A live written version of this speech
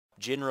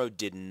Jinro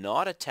did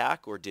not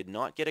attack or did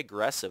not get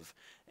aggressive.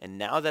 And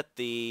now that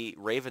the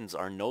Ravens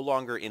are no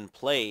longer in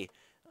play,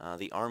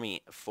 the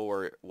army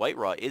for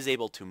Whitera is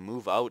able to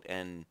move out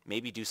and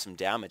maybe do some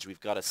damage. We've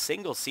got a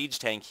single siege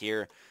tank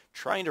here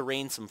trying to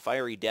rain some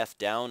fiery death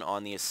down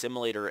on the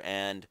assimilator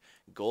and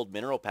gold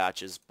mineral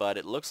patches, but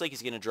it looks like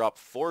he's going to drop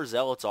 4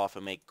 zealots off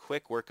and make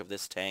quick work of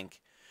this tank.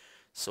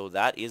 So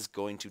that is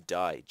going to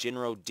die.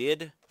 Jinro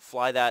did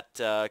fly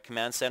that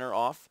command center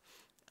off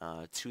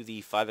to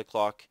the 5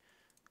 o'clock,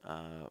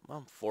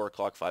 well, 4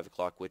 o'clock, 5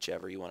 o'clock,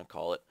 whichever you want to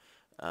call it,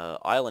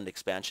 island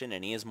expansion,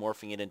 and he is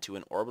morphing it into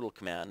an orbital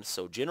command.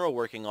 So Jinro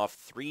working off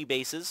 3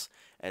 bases,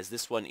 as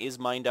this one is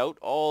mined out.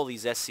 All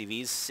these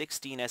SCVs,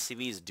 16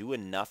 SCVs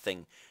doing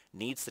nothing.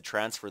 Needs to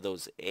transfer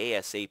those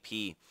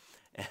ASAP.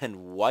 And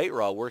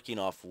Whitera working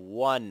off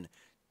 1,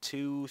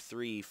 2,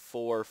 3,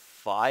 4,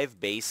 5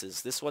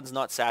 bases. This one's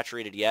not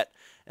saturated yet,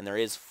 and there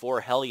is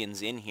 4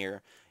 Hellions in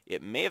here.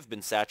 It may have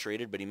been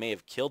saturated, but he may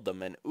have killed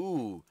them. And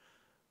ooh,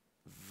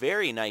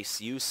 very nice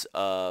use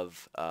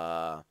of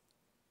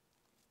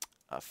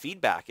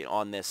feedback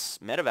on this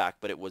medevac,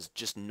 but it was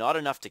just not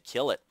enough to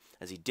kill it,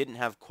 as he didn't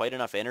have quite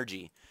enough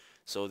energy.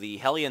 So the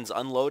Hellions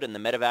unload and the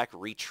medevac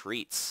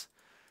retreats.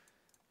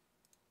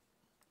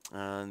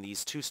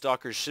 These 2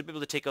 Stalkers should be able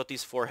to take out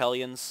these 4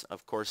 Hellions.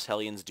 Of course,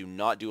 Hellions do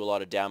not do a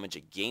lot of damage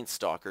against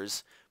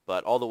Stalkers,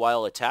 but all the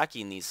while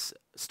attacking these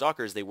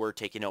Stalkers, they were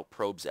taking out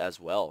probes as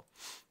well.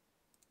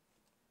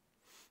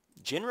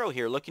 Jinro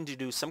here looking to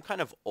do some kind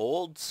of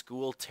old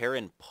school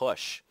Terran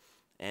push.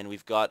 And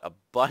we've got a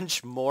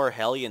bunch more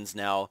Hellions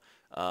now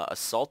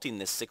assaulting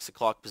this 6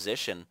 o'clock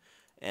position.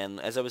 And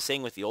as I was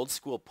saying with the old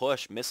school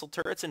push, missile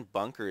turrets and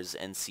bunkers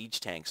and siege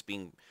tanks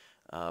being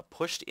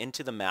pushed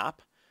into the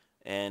map.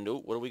 And oh,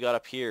 what do we got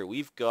up here?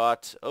 We've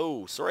got,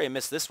 oh, sorry I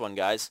missed this one,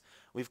 guys.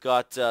 We've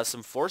got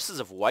some forces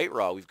of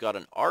Whitera. We've got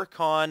an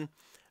Archon,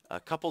 a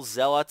couple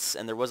Zealots,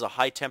 and there was a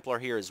High Templar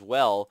here as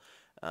well,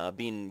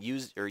 being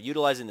used or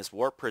utilizing this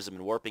warp prism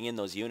and warping in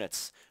those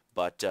units.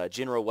 But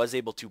Jinro was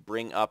able to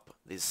bring up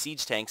his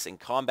siege tanks and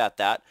combat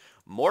that.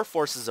 More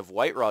forces of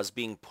Whitera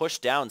being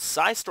pushed down.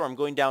 Psystorm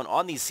going down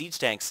on these siege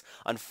tanks.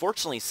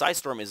 Unfortunately,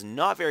 Psystorm is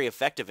not very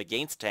effective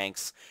against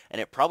tanks, and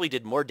it probably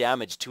did more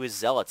damage to his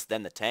Zealots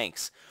than the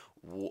tanks.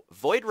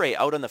 Void Ray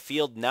out on the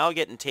field now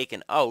getting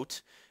taken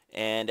out,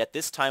 and at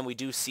this time we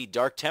do see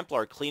Dark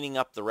Templar cleaning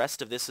up the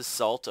rest of this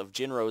assault of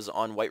Jinro's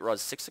on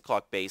Whitera's 6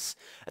 o'clock base.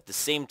 At the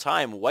same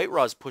time,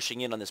 Whitera's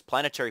pushing in on this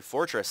planetary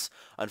fortress.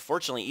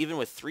 Unfortunately, even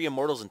with 3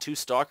 Immortals and 2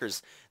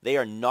 Stalkers, they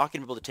are not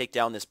going to be able to take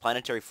down this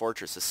planetary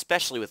fortress,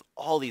 especially with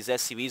all these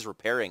SCVs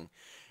repairing.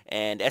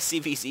 And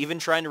SCV's even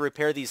trying to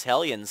repair these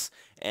Hellions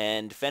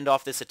and fend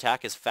off this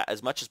attack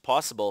as much as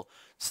possible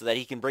so that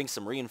he can bring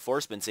some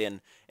reinforcements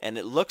in. And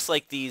it looks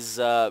like these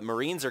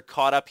Marines are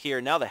caught up here.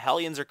 Now the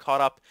Hellions are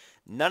caught up.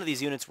 None of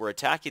these units were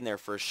attacking there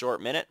for a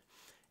short minute.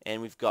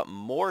 And we've got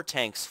more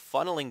tanks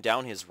funneling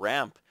down his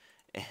ramp.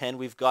 And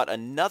we've got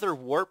another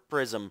warp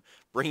prism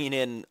bringing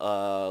in,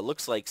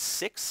 looks like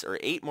 6 or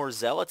 8 more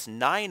Zealots,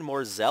 9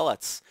 more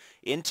Zealots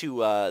into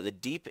the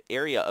deep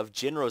area of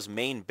Jinro's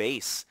main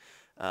base.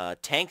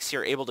 Tanks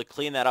here able to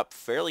clean that up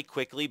fairly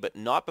quickly, but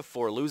not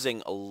before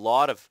losing a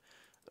lot of...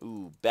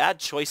 Ooh, bad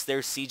choice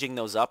there, sieging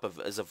those up,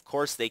 as of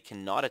course they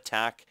cannot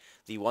attack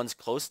the ones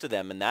close to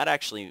them, and that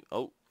actually...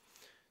 Oh,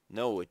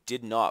 no, it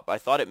did not. I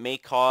thought it may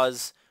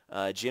cause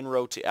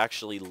Jinro to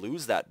actually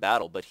lose that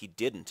battle, but he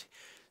didn't.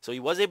 So he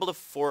was able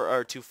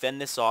to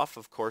fend this off,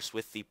 of course,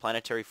 with the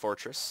planetary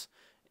fortress.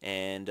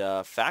 And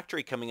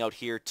factory coming out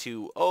here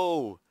too.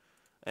 Oh,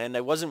 and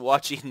I wasn't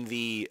watching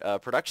the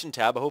production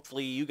tab.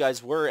 Hopefully you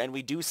guys were. And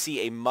we do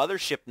see a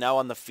mothership now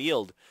on the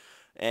field.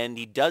 And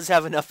he does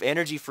have enough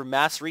energy for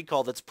mass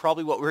recall. That's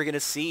probably what we're going to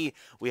see.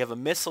 We have a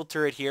missile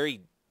turret here.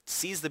 He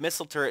sees the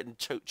missile turret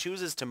and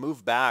chooses to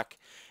move back.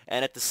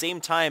 And at the same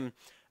time,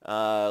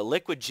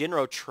 Liquid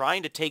Jinro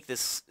trying to take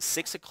this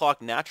 6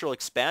 o'clock natural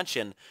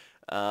expansion.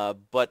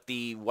 But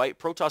the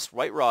Protoss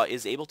Whitera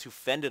is able to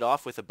fend it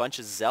off with a bunch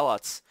of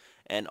Zealots.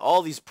 And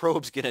all these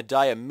probes going to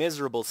die a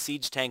miserable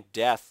siege tank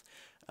death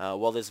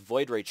while this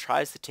Void Ray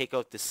tries to take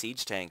out the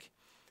siege tank.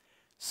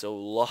 So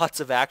lots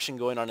of action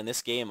going on in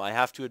this game. I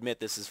have to admit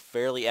this is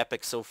fairly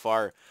epic so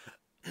far.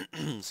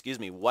 Excuse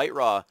me.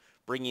 Whitera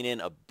bringing in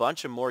a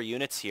bunch of more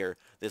units here.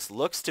 This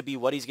looks to be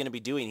what he's going to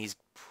be doing. He's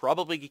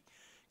probably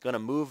going to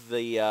move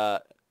the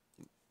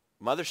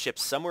mothership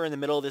somewhere in the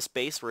middle of this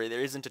base where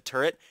there isn't a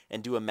turret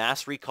and do a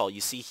mass recall.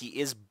 You see he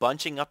is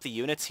bunching up the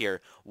units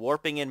here,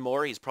 warping in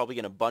more. He's probably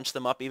going to bunch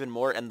them up even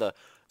more, and the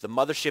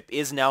mothership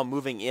is now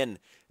moving in.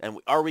 And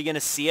are we going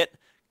to see it?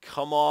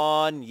 Come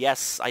on.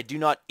 Yes, I do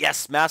not.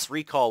 Yes, mass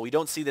recall. We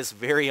don't see this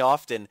very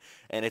often,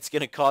 and it's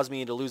going to cause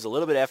me to lose a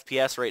little bit of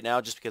FPS right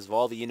now just because of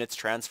all the units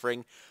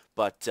transferring.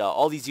 But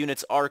all these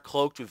units are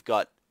cloaked. We've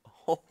got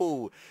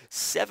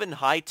 7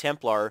 High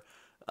Templar,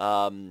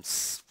 12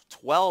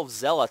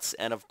 Zealots,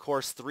 and of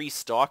course 3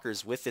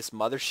 Stalkers with this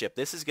mothership.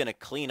 This is going to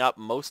clean up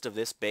most of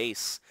this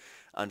base.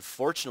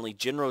 Unfortunately,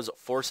 Jinro's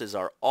forces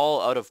are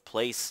all out of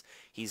place.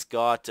 He's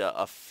got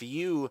a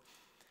few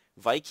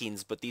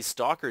Vikings, but these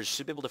Stalkers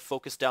should be able to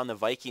focus down the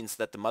Vikings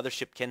so that the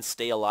Mothership can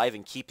stay alive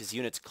and keep his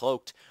units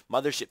cloaked.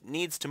 Mothership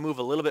needs to move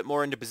a little bit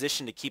more into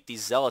position to keep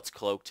these Zealots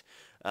cloaked.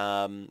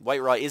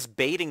 Whitera is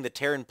baiting the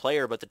Terran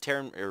player, but the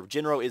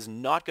Jinro is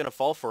not going to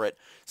fall for it.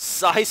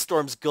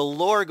 Psystorms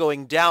galore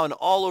going down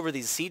all over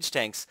these siege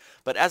tanks,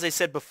 but as I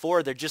said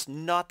before, they're just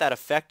not that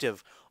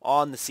effective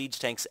on the siege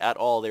tanks at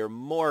all. They're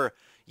more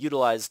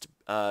utilized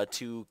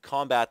to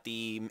combat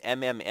the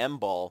MMM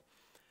ball.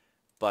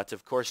 But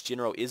of course,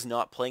 Jinro is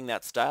not playing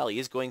that style. He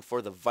is going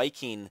for the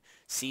Viking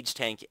siege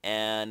tank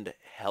and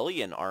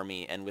Hellion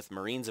army, and with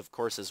Marines, of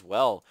course, as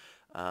well.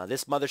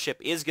 This Mothership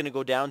is going to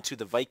go down to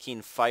the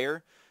Viking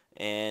fire,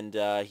 and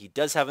he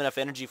does have enough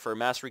energy for a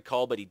mass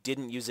recall, but he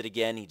didn't use it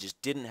again. He just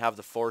didn't have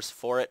the force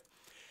for it.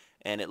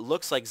 And it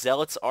looks like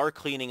Zealots are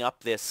cleaning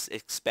up this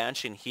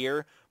expansion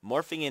here,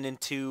 morphing it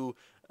into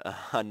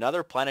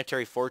another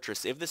planetary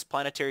fortress. If this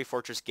planetary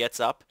fortress gets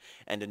up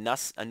and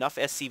enough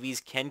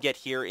SCVs can get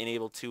here and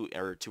able to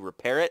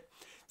repair it,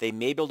 they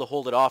may be able to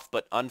hold it off.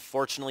 But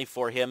unfortunately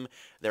for him,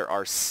 there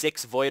are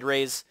 6 Void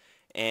Rays,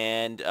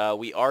 and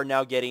we are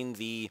now getting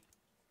the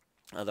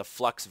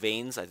Flux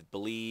Veins. I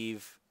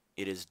believe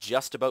it is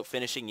just about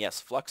finishing. Yes,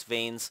 Flux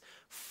Veins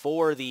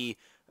for the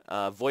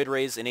Void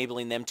Rays,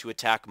 enabling them to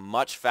attack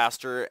much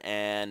faster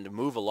and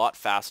move a lot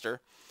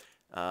faster.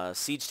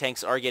 Siege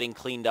tanks are getting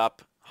cleaned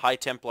up. High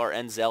Templar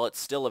and Zealots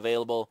still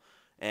available,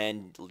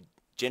 and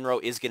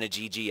Jinro is going to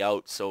GG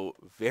out. So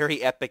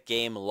very epic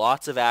game,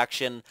 lots of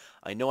action.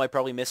 I know I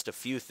probably missed a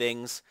few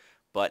things,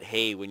 but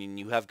hey, when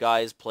you have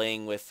guys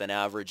playing with an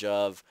average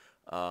of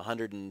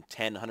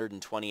 110,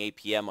 120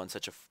 APM on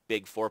such a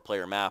big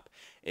 4-player map,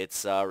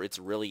 it's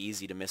really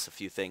easy to miss a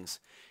few things.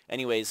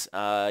 Anyways,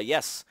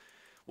 yes,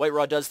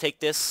 Whitera does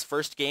take this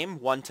first game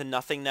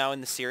 1-0 now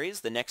in the series.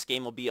 The next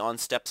game will be on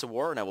Steps of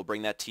War, and I will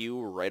bring that to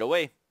you right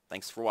away.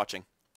 Thanks for watching.